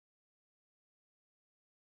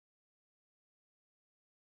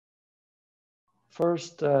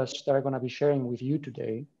first that I'm going to be sharing with you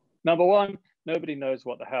today. Number one, nobody knows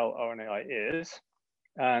what the hell RNAi is.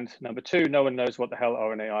 And number two, no one knows what the hell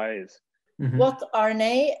RNAi is. What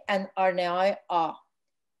RNA and RNAi are.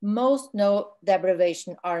 Most know the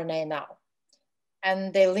abbreviation RNA now,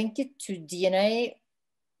 and they link it to DNA,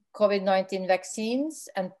 COVID-19 vaccines,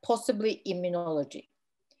 and possibly immunology.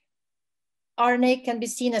 RNA can be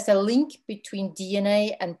seen as a link between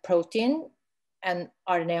DNA and protein, and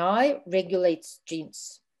RNAi regulates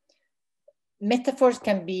genes. Metaphors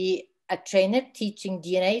can be a trainer teaching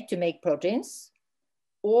DNA to make proteins,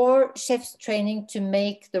 or chefs training to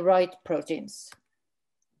make the right proteins.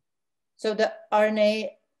 So the RNA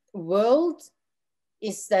world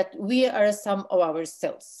is that we are a sum of our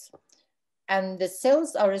cells, and the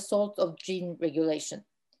cells are a result of gene regulation.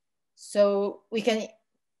 So we can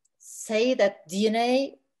say that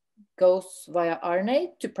DNA goes via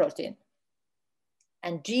RNA to protein,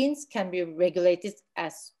 and genes can be regulated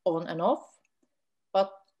as on and off,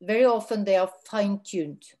 but very often they are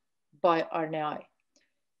fine-tuned by RNAi.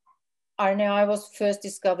 RNAi was first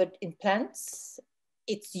discovered in plants.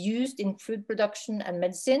 It's used in food production and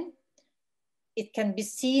medicine. It can be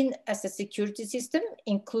seen as a security system,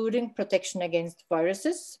 including protection against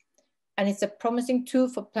viruses, and it's a promising tool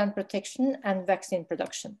for plant protection and vaccine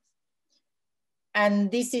production.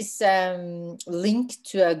 And this is linked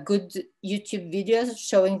to a good YouTube video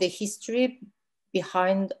showing the history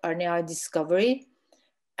behind RNAi discovery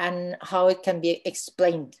and how it can be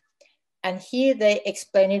explained. And here they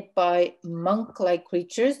explain it by monk-like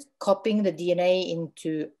creatures copying the DNA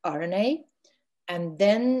into RNA, and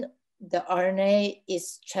then the RNA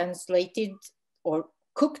is translated or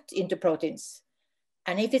cooked into proteins.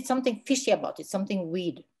 And if it's something fishy about it, something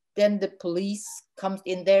weird, then the police comes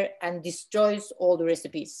in there and destroys all the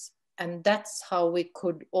recipes. And that's how we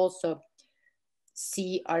could also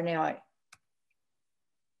see RNAi.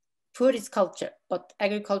 Food is culture, but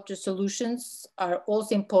agriculture solutions are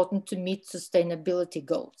also important to meet sustainability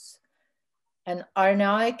goals. And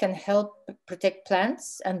RNAi can help protect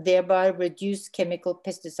plants and thereby reduce chemical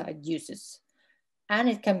pesticide uses. And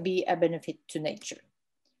it can be a benefit to nature.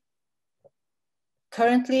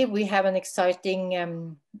 Currently, we have an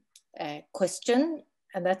exciting question,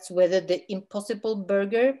 and that's whether the impossible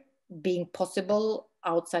burger being possible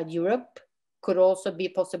outside Europe could also be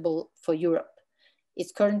possible for Europe.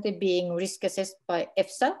 It's currently being risk assessed by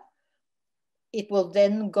EFSA. It will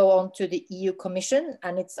then go on to the EU Commission,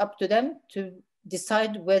 and it's up to them to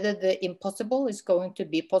decide whether the impossible is going to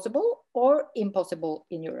be possible or impossible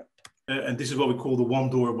in Europe. And this is what we call the one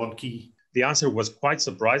door, one key. The answer was quite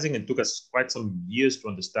surprising. It took us quite some years to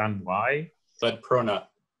understand why. But Prona,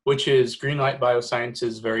 which is Greenlight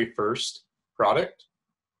Bioscience's very first product,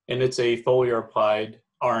 and it's a foliar-applied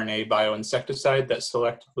RNA bioinsecticide that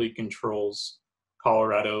selectively controls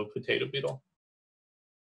Colorado potato beetle.